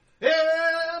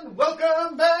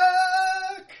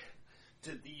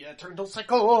Eternal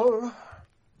Cycle.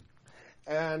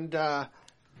 And I'm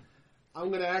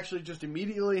going to actually just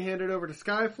immediately hand it over to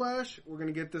Skyflash. We're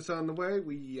going to get this on the way.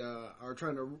 We are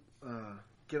trying to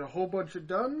get a whole bunch of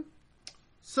done.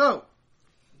 So,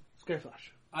 Skyflash.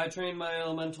 I trained my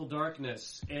elemental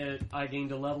darkness, and I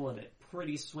gained a level in it.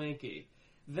 Pretty swanky.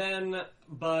 Then,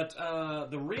 but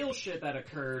the real shit that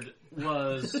occurred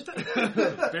was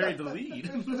buried the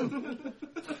lead.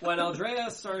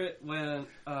 when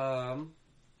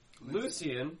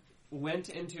Lucian went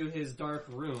into his dark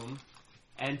room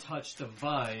and touched the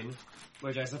vine,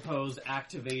 which I suppose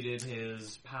activated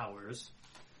his powers.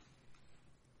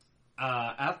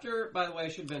 After, by the way, I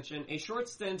should mention, a short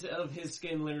stint of his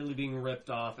skin literally being ripped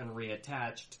off and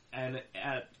reattached, and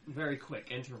at very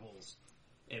quick intervals.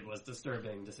 It was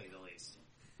disturbing, to say the least.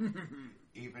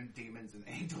 Even demons and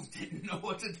angels didn't know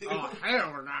what to do. Oh,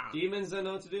 hell no. Demons didn't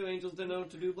know what to do, angels didn't know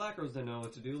what to do, Black Rose didn't know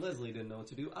what to do, Leslie didn't know what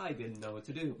to do, I didn't know what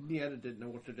to do. Deanna didn't know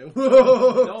what to do.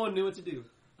 No one knew what to do.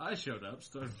 I showed up,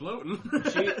 started floating.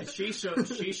 She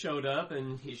showed up,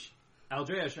 and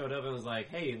Aldrea showed up and was like,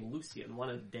 "Hey, Lucian,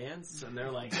 want to dance?" And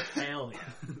they're like, "Hell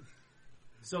yeah!"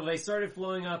 So they started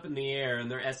flowing up in the air, and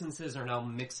their essences are now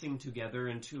mixing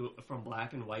together from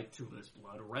black and white to this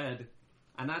blood red,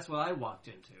 and that's what I walked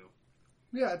into.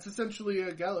 Yeah, it's essentially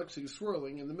a galaxy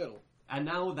swirling in the middle. And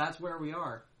now that's where we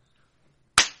are.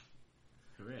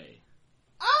 Hooray!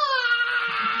 Ah!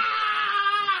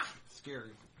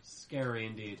 Scary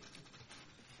indeed.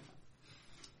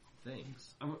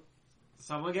 Thanks.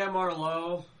 Someone get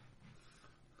Marlowe.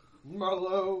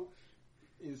 Marlowe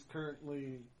is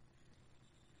currently...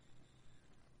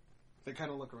 They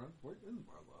kind of look around. Where is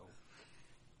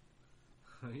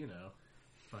Marlowe? You know,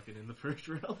 fucking in the first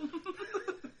realm.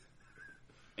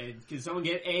 And can someone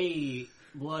get a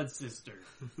blood sister?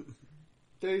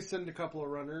 They send a couple of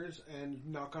runners and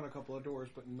knock on a couple of doors,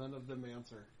 but none of them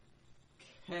answer.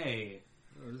 Hey,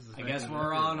 I guess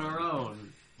we're on our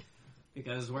own.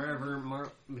 Because wherever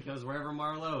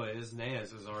Marlowe is,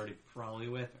 Naeus is already probably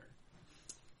with her.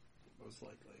 Most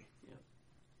likely.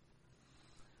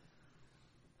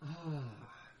 Yeah.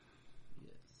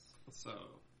 Yes. So,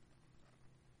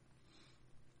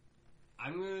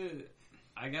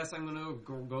 I guess I'm gonna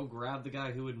go grab the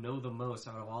guy who would know the most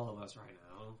out of all of us right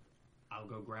now. I'll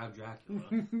go grab Dracula.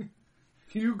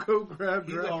 You go grab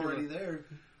He's Dracula. already there.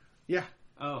 Yeah.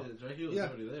 Oh. Yeah, Dracula's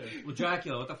already there. Well,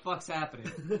 Dracula, what the fuck's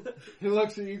happening? He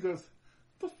looks at you and goes,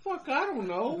 the fuck, I don't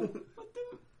know.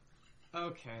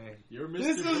 Okay. You're Mr.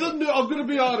 This is a new, I'm gonna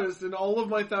be honest, in all of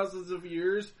my thousands of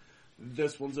years,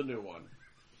 this one's a new one.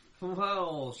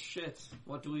 Well, shit.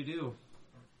 What do we do?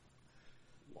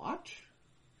 Watch?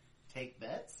 Take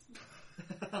bets?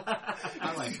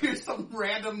 I like Hear some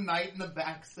random knight in the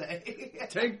back say.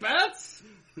 Take bets?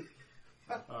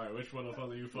 Alright, which one up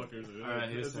on you fuckers? Alright,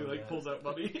 here's As he some like bets. pulls out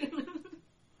money.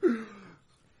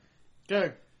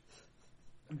 Okay.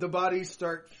 The bodies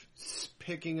start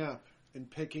picking up and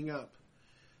picking up.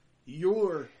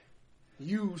 You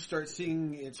start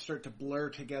seeing it start to blur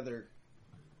together.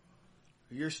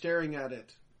 You're staring at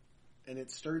it, and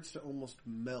it starts to almost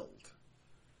melt,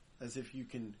 as if you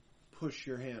can push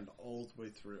your hand all the way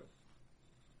through.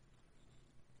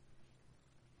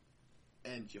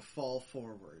 And you fall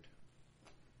forward.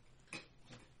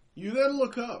 You then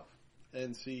look up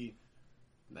and see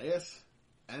Naeus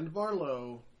and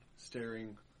Marlowe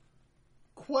staring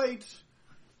quite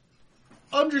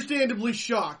understandably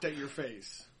shocked at your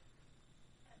face.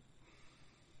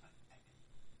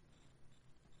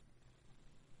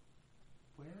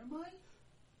 Where am I?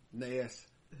 Naeus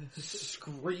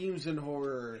screams in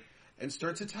horror and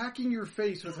starts attacking your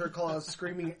face with her claws,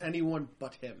 screaming anyone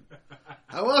but him.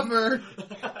 However,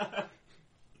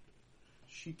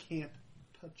 she can't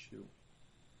touch you.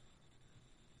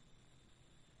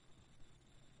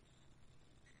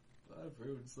 I've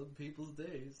ruined some people's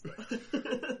days.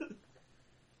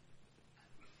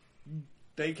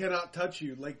 They cannot touch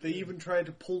you. Like, they even tried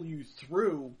to pull you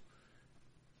through,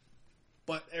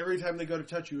 but every time they go to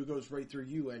touch you, it goes right through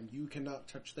you, and you cannot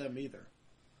touch them either.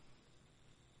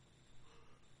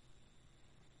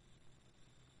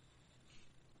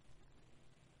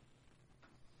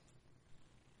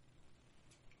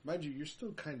 Mind you, you're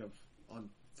still kind of on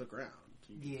the ground.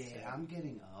 You can stand. I'm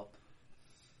getting up.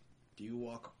 Do you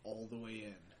walk all the way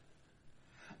in?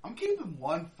 I'm keeping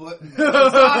 1 foot in the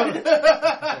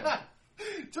side.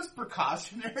 Just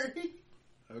precautionary.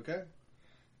 Okay.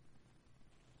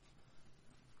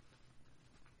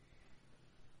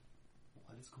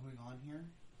 What is going on here?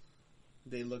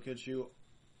 They look at you,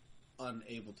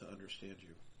 unable to understand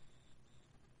you.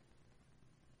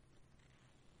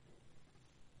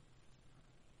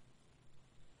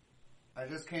 I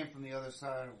just came from the other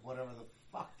side of whatever the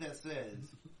fuck this is.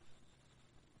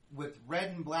 With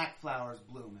red and black flowers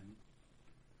blooming.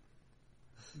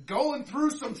 Going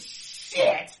through some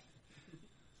shit!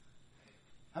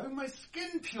 Having my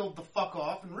skin peeled the fuck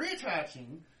off and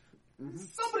reattaching.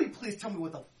 Somebody please tell me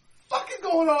what the fuck is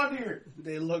going on here?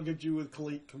 They look at you with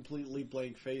completely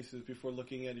blank faces before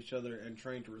looking at each other and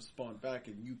trying to respond back,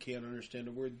 and you can't understand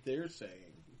a word they're saying.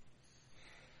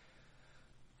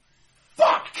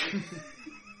 Fuck!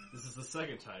 This is the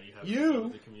second time you have You-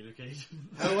 the communication.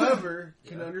 However,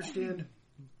 can Yeah. understand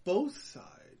both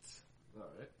sides.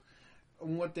 Alright.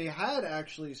 And what they had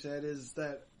actually said is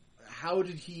that, how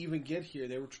did he even get here?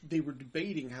 They were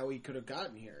debating how he could have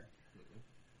gotten here.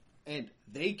 And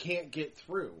they can't get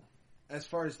through. As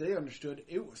far as they understood,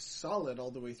 it was solid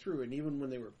all the way through, and even when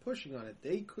they were pushing on it,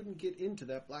 they couldn't get into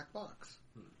that black box.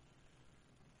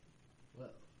 Well,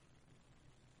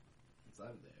 since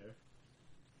I'm there,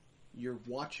 You're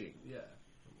watching. yeah,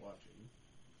 I'm watching.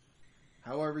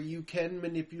 However, you can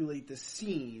manipulate the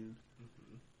scene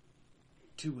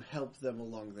to help them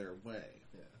along their way.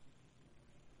 Yeah.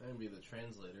 I'm going to be the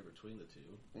translator between the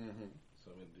two, Mm-hmm.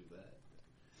 so I'm going to do that.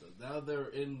 So now they're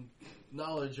in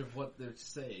knowledge of what they're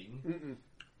saying. Mm-mm.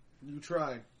 You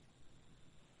try.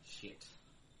 Shit.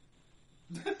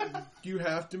 You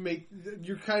have to make...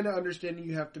 You're kind of understanding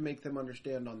you have to make them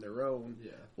understand on their own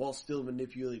Yeah. while still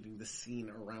manipulating the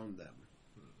scene around them.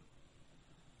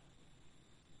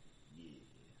 Yeah.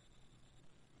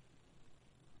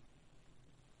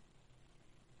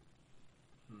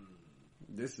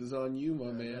 This is on you, my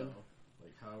I man. know.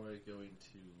 Like, how am I going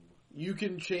to... You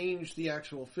can change the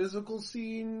actual physical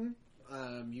scene.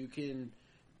 You can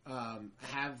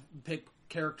pick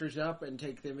characters up and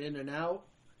take them in and out,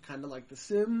 kind of like The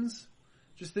Sims.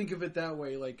 Just think of it that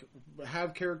way, like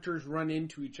have characters run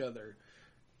into each other,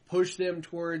 push them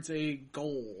towards a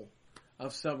goal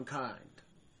of some kind.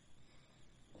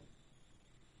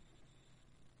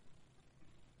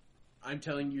 I'm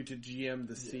telling you to GM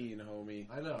the scene, homie.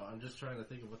 I know, I'm just trying to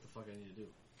think of what the fuck I need to do.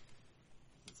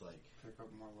 It's like... Pick up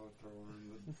Marlo, throw her in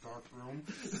the dark room.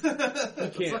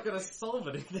 It's can't. not going to solve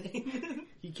anything.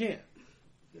 He can't.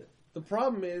 Yeah. The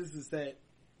problem is that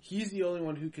he's the only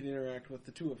one who can interact with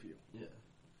the two of you. Yeah.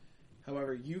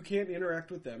 However, you can't interact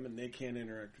with them, and they can't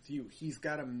interact with you. He's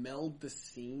got to meld the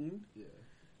scene, Yeah.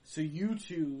 so you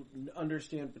two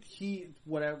understand. But he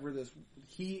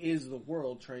is the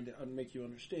world trying to make you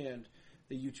understand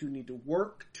that you two need to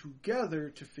work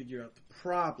together to figure out the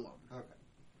problem. Okay.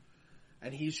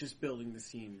 And he's just building the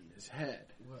scene in his head.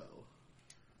 Well,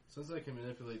 since I can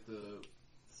manipulate the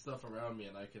stuff around me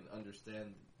and I can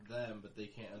understand them, but they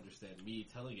can't understand me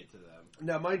telling it to them.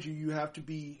 Now, mind you,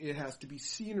 it has to be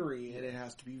scenery and it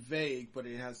has to be vague, but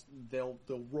they'll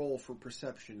roll for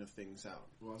perception of things out.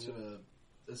 Well, I'm going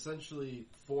to essentially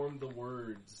form the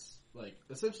words, like,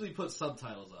 essentially put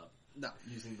subtitles up. No.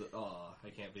 Using the, I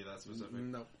can't be that specific.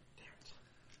 No. Damn it.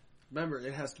 Remember,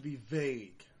 it has to be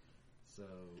vague. So,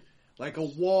 Like a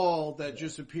wall that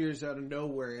just appears out of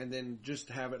nowhere and then just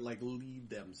have it, like, lead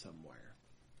them somewhere.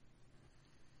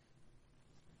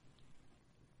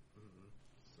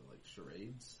 so like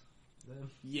charades, then?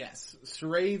 Yes.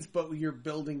 Charades, but you're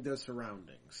building the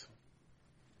surroundings.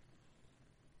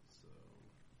 So,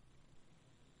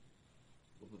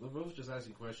 well, they're both just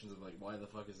asking questions of like, why the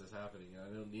fuck is this happening? And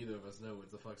I know neither of us know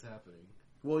what the fuck's happening.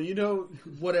 Well, you know,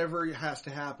 whatever has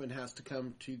to happen has to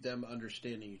come to them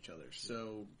understanding each other.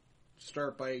 So,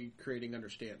 start by creating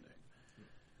understanding.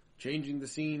 Changing the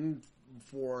scene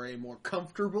for a more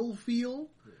comfortable feel,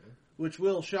 which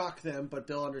will shock them, but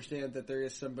they'll understand that there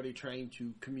is somebody trying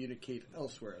to communicate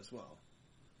elsewhere as well.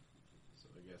 So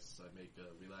I guess I make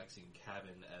a relaxing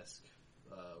cabin-esque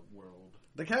world.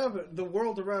 The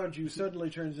world around you suddenly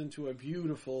turns into a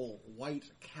beautiful white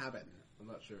cabin. I'm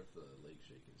not sure if the leg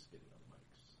shake is getting on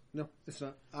mics. No, it's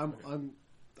not.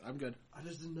 I'm good. I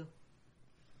just didn't know.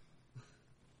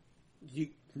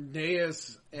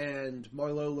 Naeus and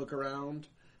Marlo look around.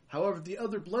 However, the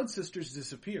other blood sisters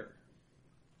disappear.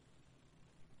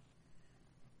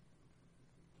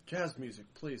 Jazz music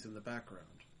plays in the background.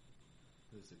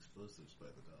 There's explosives by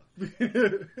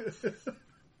the dock.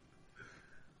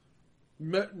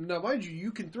 Now, mind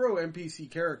you can throw NPC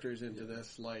characters into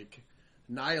this, like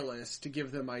Nihilus, to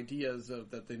give them ideas of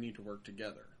that they need to work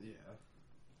together. Yeah.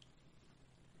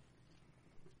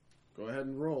 Go ahead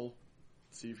and roll.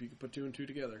 See if you can put 2 and 2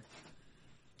 together.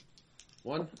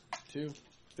 1, 2,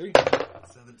 3.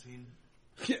 17.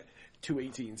 2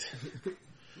 18s.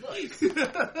 Nice.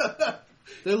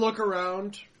 They look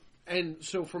around, and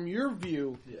so from your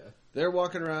view, Yeah. they're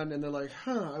walking around and they're like,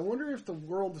 I wonder if the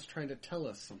world is trying to tell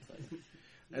us something.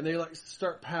 and they like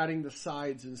start patting the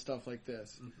sides and stuff like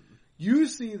this. You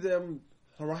see them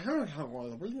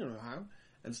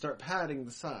and start patting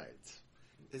the sides.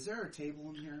 Is there a table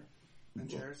in here? And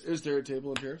chairs? Is there a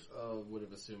table and chairs? Would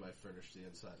have assumed I furnished the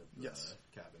inside of the Yes.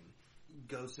 cabin.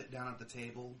 Go sit down at the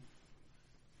table,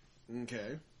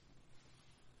 Okay.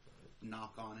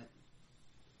 knock on it,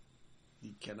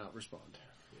 You cannot respond.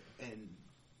 and...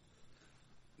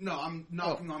 No, I'm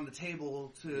knocking on the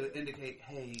table to indicate,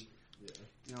 hey,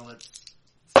 let's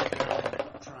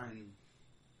try and...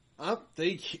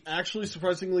 They actually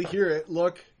surprisingly hear it,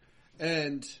 look,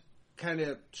 and kind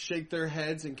of shake their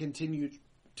heads and continue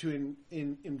to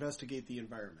investigate the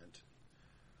environment.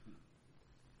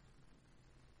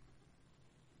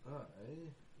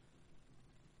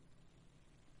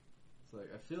 It's like,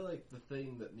 I feel like the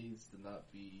thing that needs to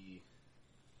not be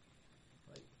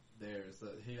like there is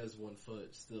that he has 1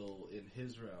 foot still in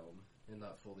his realm and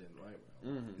not fully in my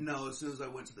realm. Mm-hmm. No, as soon as I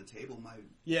went to the table, my...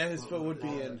 Yeah, his foot would be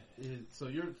in. So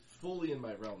you're fully in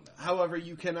my realm now. However,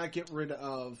 you cannot get rid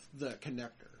of the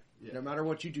connector. Yeah. No matter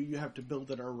what you do, you have to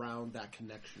build it around that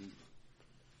connection.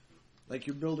 Like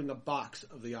you're building a box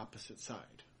of the opposite side.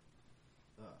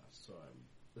 So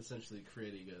I'm essentially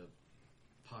creating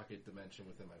a pocket dimension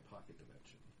within my pocket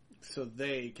dimension. So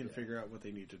they can figure out what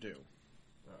they need to do.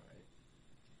 Alright.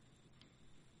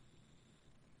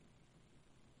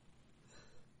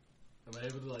 Am I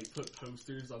able to, like, put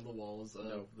posters on the walls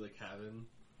of the cabin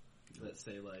that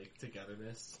say, like,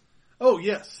 togetherness? Oh,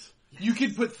 yes. You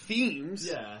could put themes.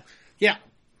 Yeah. Yeah.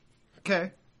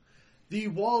 Okay. The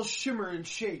walls shimmer and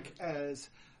shake as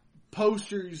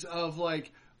posters of,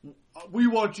 like, we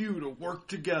want you to work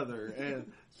together.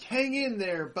 And hang in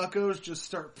there, buckos. Just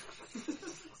start...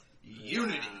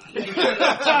 Unity!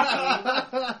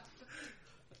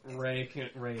 Ray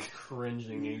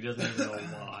cringing. He doesn't even know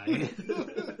why.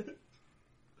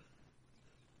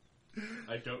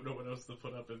 I don't know what else to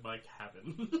put up in my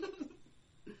cabin.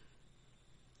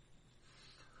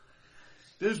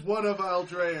 There's one of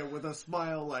Aldrea with a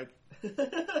smile like,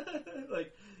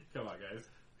 like, come on, guys.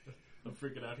 I'm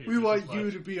freaking out here. we want you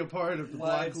to be a part of the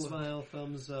Wide Black Lotus. smile,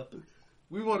 thumbs up.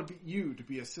 We want you to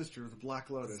be a sister of the Black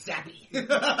Lotus. Zappy!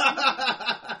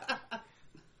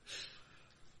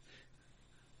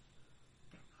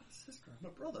 Sister, I'm a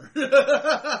brother.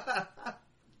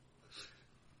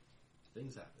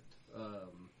 Things happened.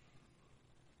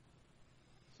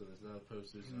 So there's now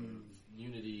posters of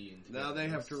unity and Now they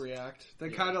have to togetherness. react. They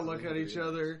Yeah, kind of so look they at each react.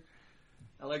 other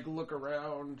and like look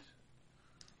around.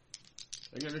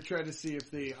 They're going to try to see if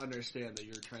they understand that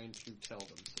you're trying to tell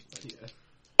them something.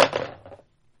 Yeah.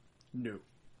 No.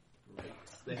 Right.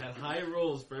 They have high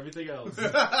rules for everything else.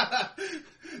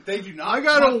 They do not. I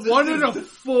got want a to 1 do and a this.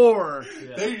 4.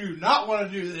 Yeah. They do not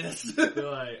want to do this. They're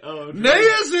like, oh,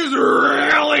 Naeus is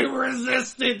really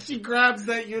resistant. She grabs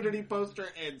that Unity poster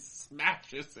and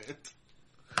smashes it.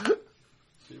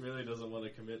 she really doesn't want to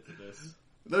commit to this.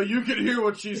 Though you can hear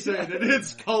what she's saying in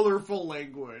its colorful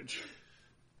language.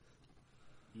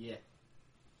 Yeah.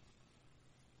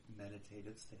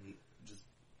 Meditative state, just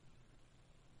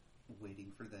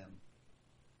waiting for them.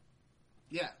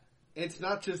 Yeah. It's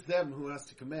not just them who has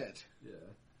to commit. Yeah.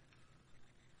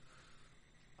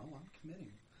 Oh, I'm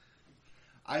committing.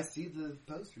 I see the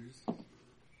posters.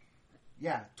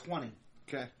 Yeah, 20.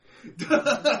 Okay.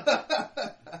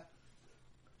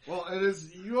 Well, it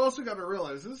is. You also got to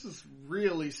realize this is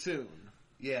really soon.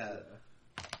 Yeah.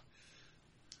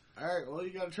 All right. Well,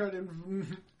 you got to try to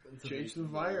change the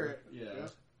environment. Yeah.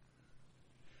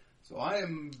 So I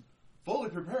am fully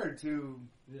prepared to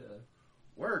Yeah.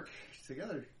 work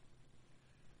together.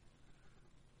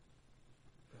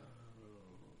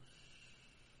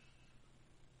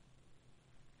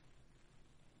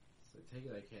 So I take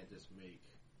it I can't just make...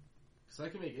 Because I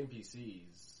can make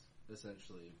NPCs,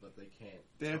 essentially, but they can't...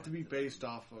 They have to be talk them. based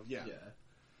off of. Yeah. Yeah.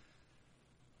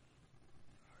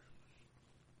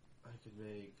 I could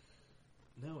make...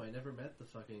 No, I never met the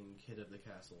fucking kid of the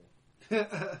castle.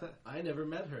 I never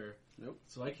met her. Nope.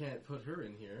 So I can't put her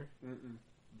in here. Mm-mm.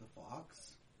 The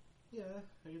fox? Yeah,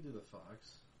 I could do the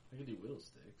fox. I could do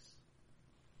Whittlesticks.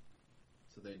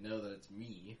 So they know that it's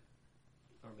me.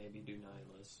 Or maybe do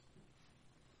Nihilus.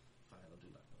 Fine, I'll do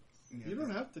that. You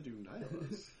don't have to do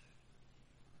Nihilus.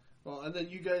 Well, and then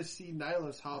you guys see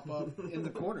Nihilus hop up in the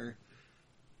corner.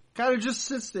 Kind of just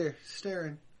sits there,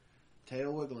 staring.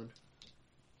 Tail wiggling.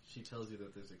 She tells you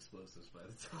that there's explosives by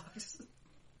the talks.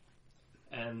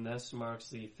 And this marks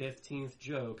the 15th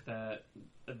joke that...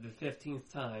 the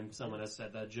 15th time someone has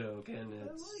said that joke, and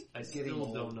it's... like I Getting still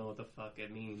old. don't know what the fuck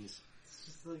it means. It's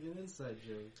just like an inside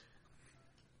joke.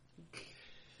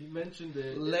 He mentioned it.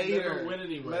 It Later. never went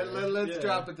anywhere. Let's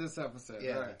drop it this episode.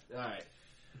 Yeah. All right. Alright.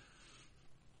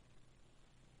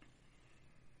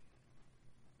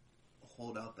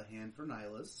 Hold out the hand for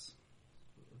Nihilus.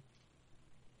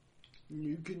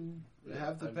 You can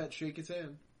have the pet shake its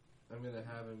hand. I'm gonna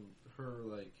have her,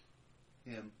 like,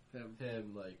 Him.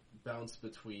 him, like, bounce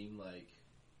between, like,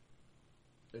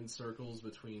 in circles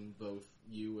between both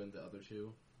you and the other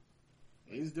two.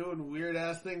 He's doing weird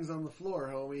ass things on the floor,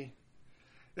 homie.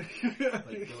 Like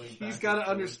going He's back got to and forth.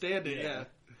 understand it. Yeah,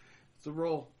 it's a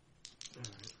roll.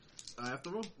 I have to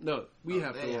roll? No, we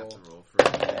have to They roll. have to roll for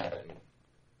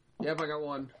Yep, I got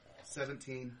one.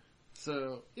 17.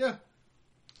 So yeah.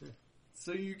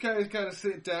 So you guys kind of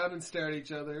sit down and stare at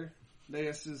each other.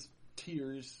 Naeus's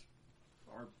tears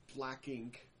are black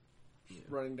ink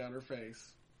running down her face.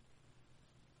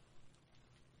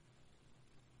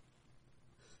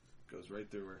 Goes right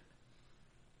through her.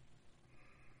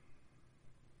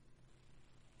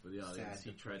 For the audience, Sad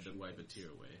he tried to wipe a tear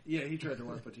away. Yeah, he tried to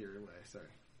wipe a tear away. Sorry.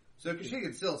 So she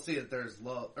can still see that there's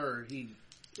love, or he,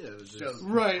 Yeah, it was just Shows-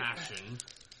 Right. passion.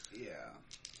 yeah.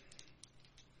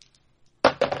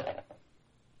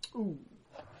 Ooh.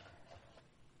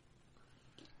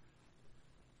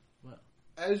 Well.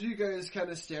 As you guys kind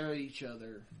of stare at each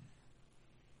other,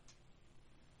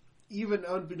 even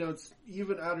unbeknownst,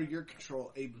 even out of your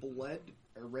control, a blood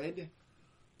red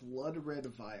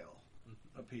vial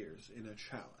appears in a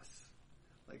chalice.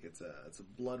 Like it's a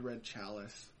blood red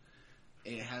chalice.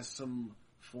 It has some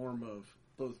form of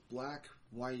both black,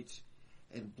 white,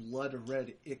 and blood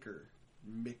red ichor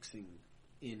mixing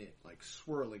in it, like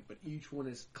swirling, but each one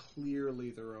is clearly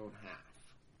their own half.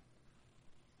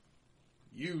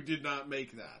 You did not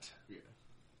make that. Yeah.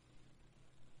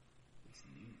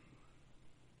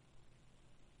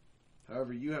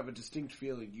 However, you have a distinct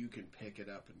feeling you can pick it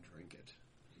up and drink it.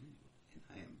 And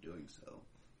I am doing so.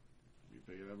 You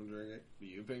pick it up and drink it?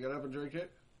 You pick it up and drink it?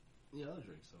 Yeah, I'll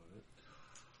drink some of it.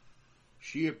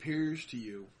 She appears to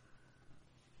you.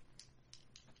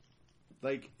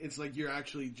 Like, it's like you're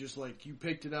actually just like, you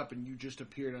picked it up and you just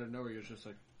appeared out of nowhere. You're just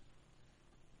like,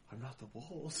 I'm not the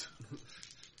walls.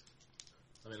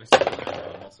 I mean, I still have it,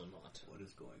 but I'm also not. What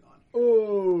is going on?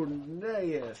 Oh,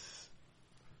 Naeus.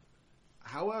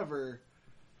 However,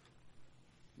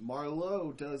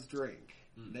 Marlowe does drink.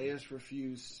 Naeus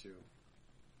refused to.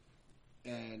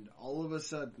 And all of a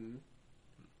sudden,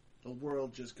 the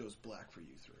world just goes black for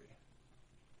you three.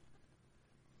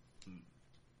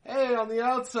 Hey, on the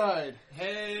outside!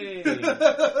 Hey!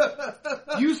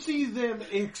 You see them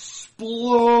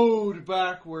explode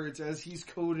backwards as he's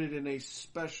coated in a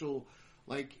special,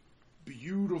 like,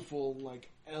 beautiful, like,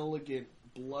 elegant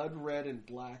blood red and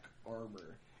black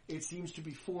armor. It seems to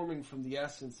be forming from the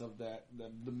essence of that,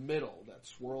 the middle, that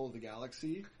swirl of the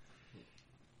galaxy.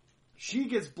 She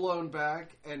gets blown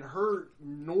back, and her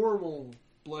normal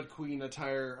Blood Queen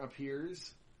attire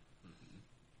appears.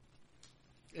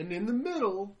 And in the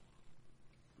middle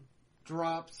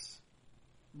drops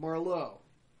Marlowe.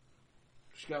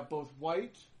 She's got both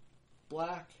white,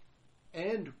 black,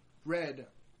 and red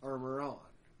armor on.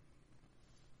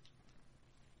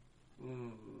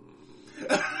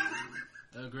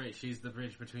 Oh, great. She's the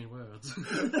bridge between worlds.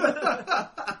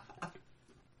 At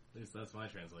least that's my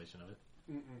translation of it.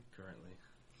 Currently.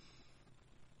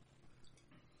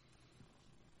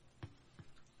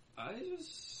 I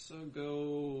just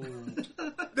go...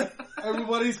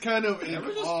 Everybody's kind of in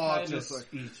We're just awe, kind of just like...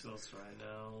 speechless right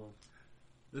now.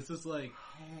 This is like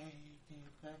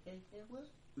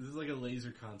a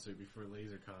laser concert before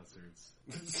laser concerts.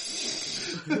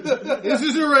 This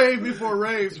is a rave before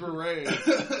raves were raves.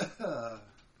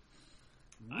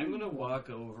 I'm gonna walk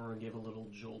over and give a little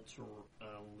jolt to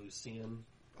Lucian.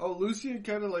 Oh, Lucian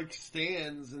kind of like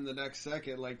stands in the next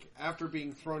second. Like, after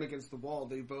being thrown against the wall,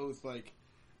 they both like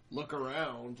look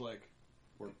around like,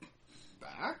 we're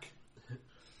back?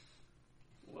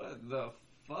 What the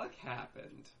fuck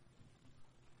happened?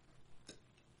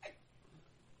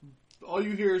 All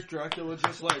you hear is Dracula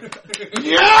just like,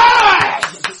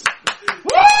 yes!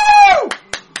 Woo!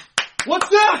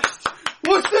 What's next?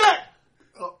 What's next?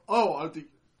 Oh, I think,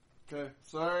 okay,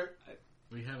 sorry.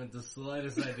 We haven't the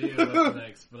slightest idea what's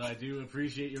next, but I do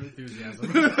appreciate your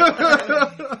enthusiasm.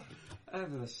 I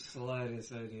have the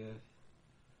slightest idea.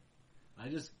 I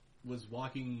just was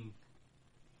walking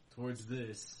towards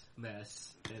this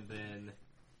mess, and then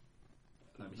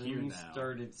I'm Then here you now.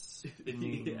 started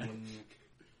spinning Yeah. and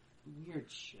weird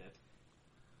shit.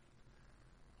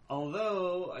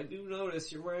 Although, I do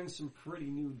notice you're wearing some pretty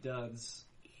new duds.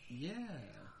 Yeah.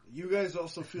 You guys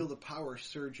also feel the power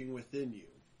surging within you.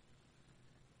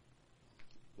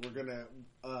 We're gonna,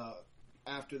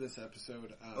 after this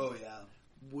episode. Oh yeah.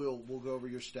 We'll go over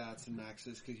your stats and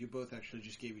maxes because you both actually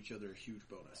just gave each other a huge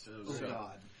bonus. Oh So,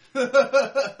 god.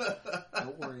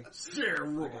 don't worry.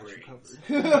 Steroids.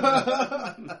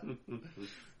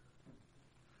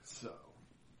 So,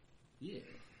 Yeah.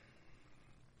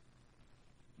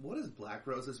 What is Black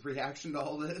Rose's reaction to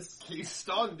all this? he's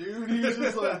stunned, dude. He's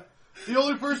just like, the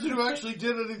only person who actually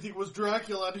did anything was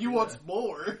Dracula, and he wants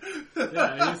more.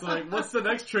 Yeah, he's like, what's the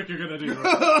next trick you're gonna do?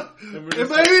 And we're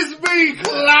just Amaze me,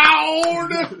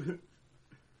 clown!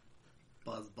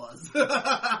 Buzz, buzz.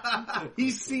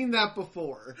 He's seen that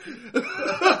before.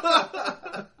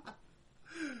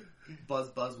 Buzz,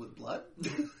 buzz with blood.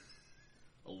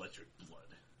 electric blood.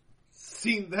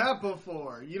 Seen that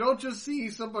before. You don't just see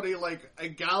somebody like a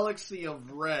galaxy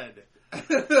of red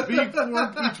being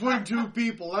formed between two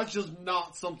people. That's just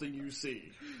not something you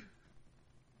see.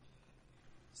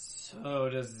 So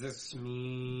does this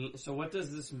mean... So what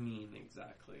does this mean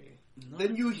exactly?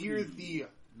 Then you hear the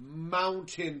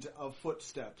mountain of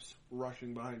footsteps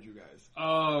rushing behind you guys.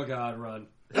 Oh god, run.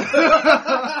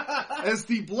 As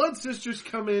the Blood Sisters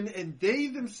come in, and they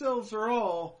themselves are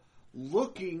all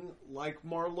looking like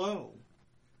Marlowe.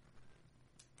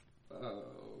 Oh.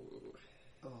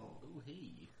 Oh,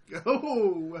 hey.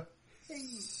 Oh!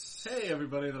 Hey,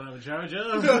 everybody, that I'm in charge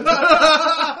of.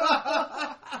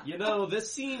 You know,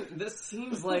 this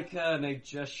seems like a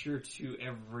gesture to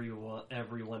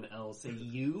everyone else. A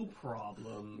you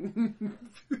problem.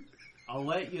 I'll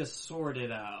let you sort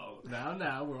it out.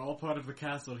 Now, we're all part of the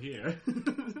castle here.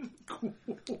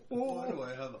 Why do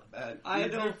I have a bad? I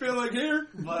don't feel like here?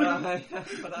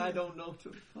 but I don't know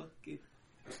to fucking...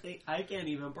 I can't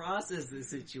even process this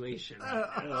situation.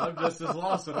 I'm just as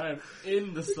lost, and I am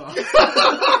in the sauce.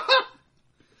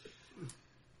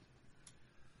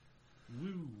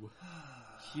 Woo.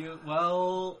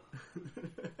 Well,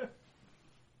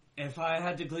 if I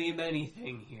had to glean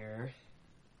anything here,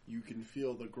 You can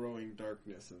feel the growing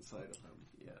darkness inside of him.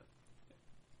 yeah,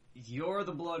 you're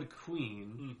the Blood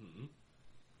Queen. Mm-hmm.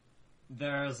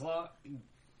 There's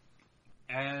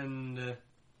and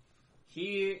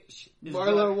he is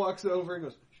Marlowe walks over and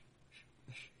goes,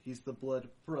 he's the Blood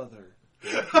Brother.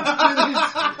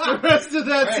 The rest of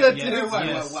that sentence.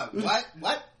 Yes.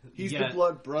 What? He's Yeah. the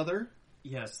Blood Brother.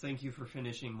 Yes, thank you for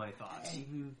finishing my thoughts.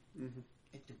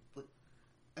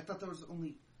 I thought there was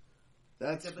only.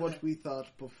 That's Yeah, but what that- we thought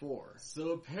before.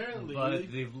 So apparently,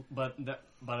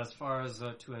 But as far as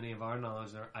to any of our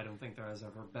knowledge, I don't think there has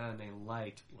ever been a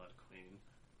light Blood Queen.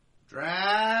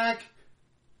 Drac.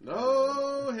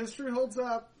 No, history holds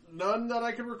up. None that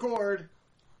I can record.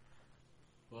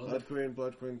 well, Blood Queen,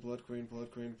 Blood Queen, Blood Queen, Blood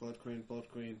Queen, Blood Queen, Blood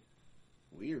Queen.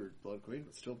 Weird, Blood Queen,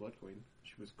 but still Blood Queen.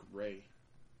 She was gray.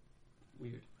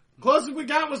 Weird. Closest we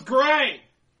got was gray!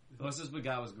 Closest we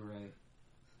got was gray.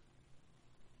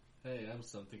 hey, I'm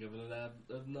something of an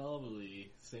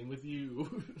anomaly. Same with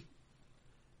you.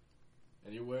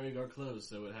 And you're wearing our clothes,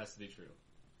 so it has to be true.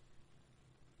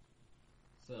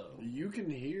 So, You can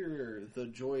hear the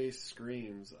joyous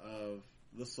screams of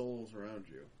the souls around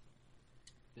you.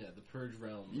 yeah, the Purge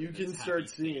realm. You and can its start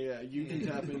happy seeing, yeah, you can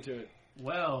tap into it.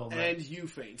 Well, And you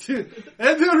faint. And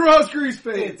then Ross Grease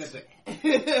faints.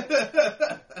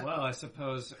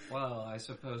 I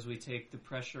suppose we take the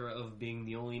pressure of being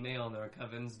the only male in our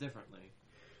covens differently.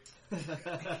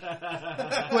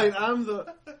 Wait, I'm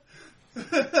the...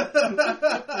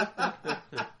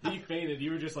 He fainted.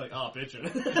 You were just like, oh,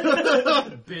 bitchin'.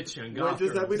 Bitch and Wait,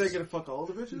 does that mean I get to fuck all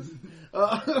the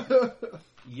bitches?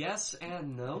 Yes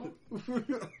and no.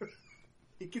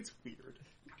 It gets weird.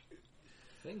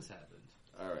 Things happened.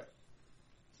 Alright.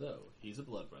 So, he's a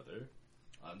blood brother.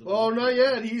 I'm the Oh, blood not brother.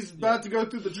 yet. He's about to go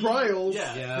through the trials.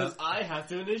 Yeah, Yeah. because I have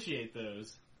to initiate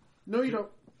those. No, you don't.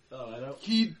 Oh, I don't?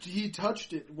 He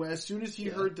touched it. As soon as he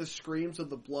Yeah. heard the screams of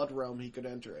the blood realm, he could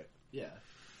enter it. Yeah.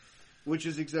 Which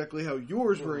is exactly how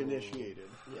yours were Whoa. initiated.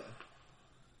 Yeah.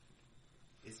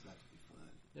 It's about to be fun.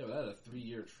 Yeah, but I had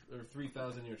a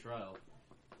 3,000-year trial.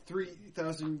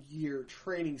 3,000-year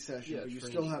training session, Yeah, but you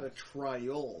training. still had a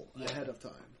trial Yeah. ahead of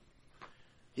time.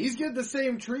 He's getting the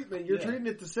same treatment. You're Yeah. treating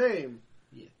it the same.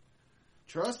 Yeah.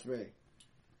 Trust me.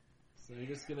 So you're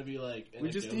just gonna be like, in We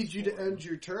a just ghost need you to form. end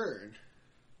your turn.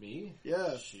 Me?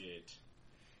 Yes. Shit.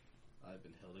 I've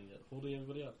been holding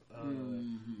everybody up.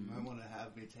 Mm. You might want to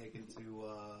have me taken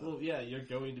to. Well, yeah, you're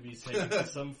going to be taken to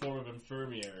some form of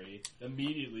infirmary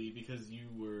immediately because you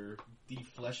were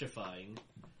defleshifying.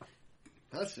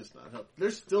 That's just not helpful.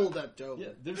 There's still that dope. Yeah,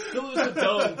 there still is a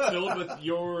dome filled with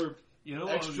your You know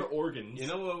what? extra organs. You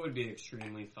know what would be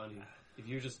extremely funny if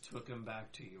you just took him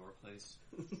back to your place.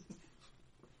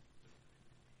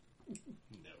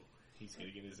 No, he's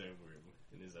gonna get his own room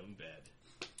in his own bed.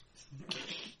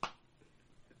 I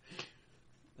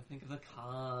think of the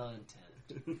content.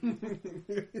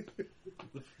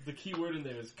 The key word in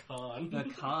there is con. The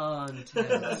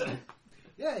content.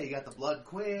 Yeah, you got the Blood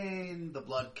Queen, the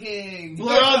Blood King.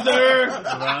 Brother!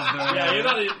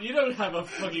 Yeah, you don't have a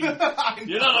fucking.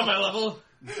 You're not on my level.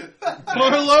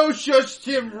 Marlowe shushed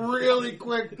him really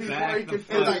quick before Back he the could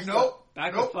fuck- He's finish. like, nope.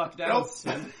 Back Nope. the fuck down, Nope.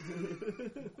 Sim.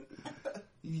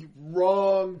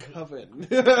 Wrong coven.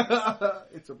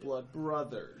 It's a blood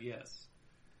brother. Yes.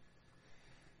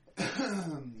 So,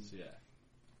 yeah.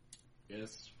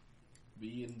 Guess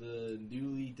me and the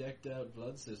newly decked out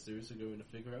Blood Sisters are going to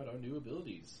figure out our new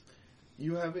abilities.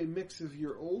 You have a mix of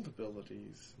your old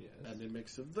abilities Yes. and a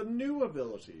mix of the new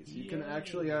abilities. You can Yay.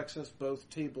 actually access both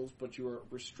tables, but you are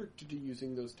restricted to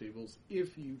using those tables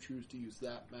if you choose to use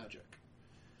that magic.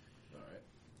 Alright.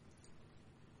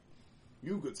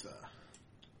 You, good sir.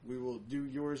 We will do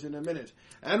yours in a minute.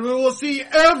 And we will see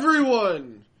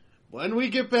everyone when we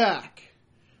get back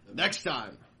next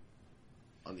time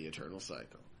on the Eternal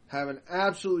Cycle. Have an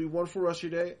absolutely wonderful rest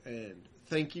of your day, and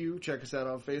thank you. Check us out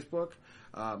on Facebook.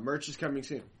 Merch is coming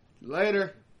soon.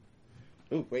 Later.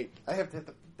 Oh, wait. I have to hit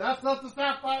the... That's not the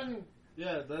stop button!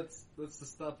 Yeah, that's the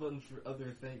stop button for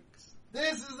other things.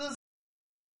 This is the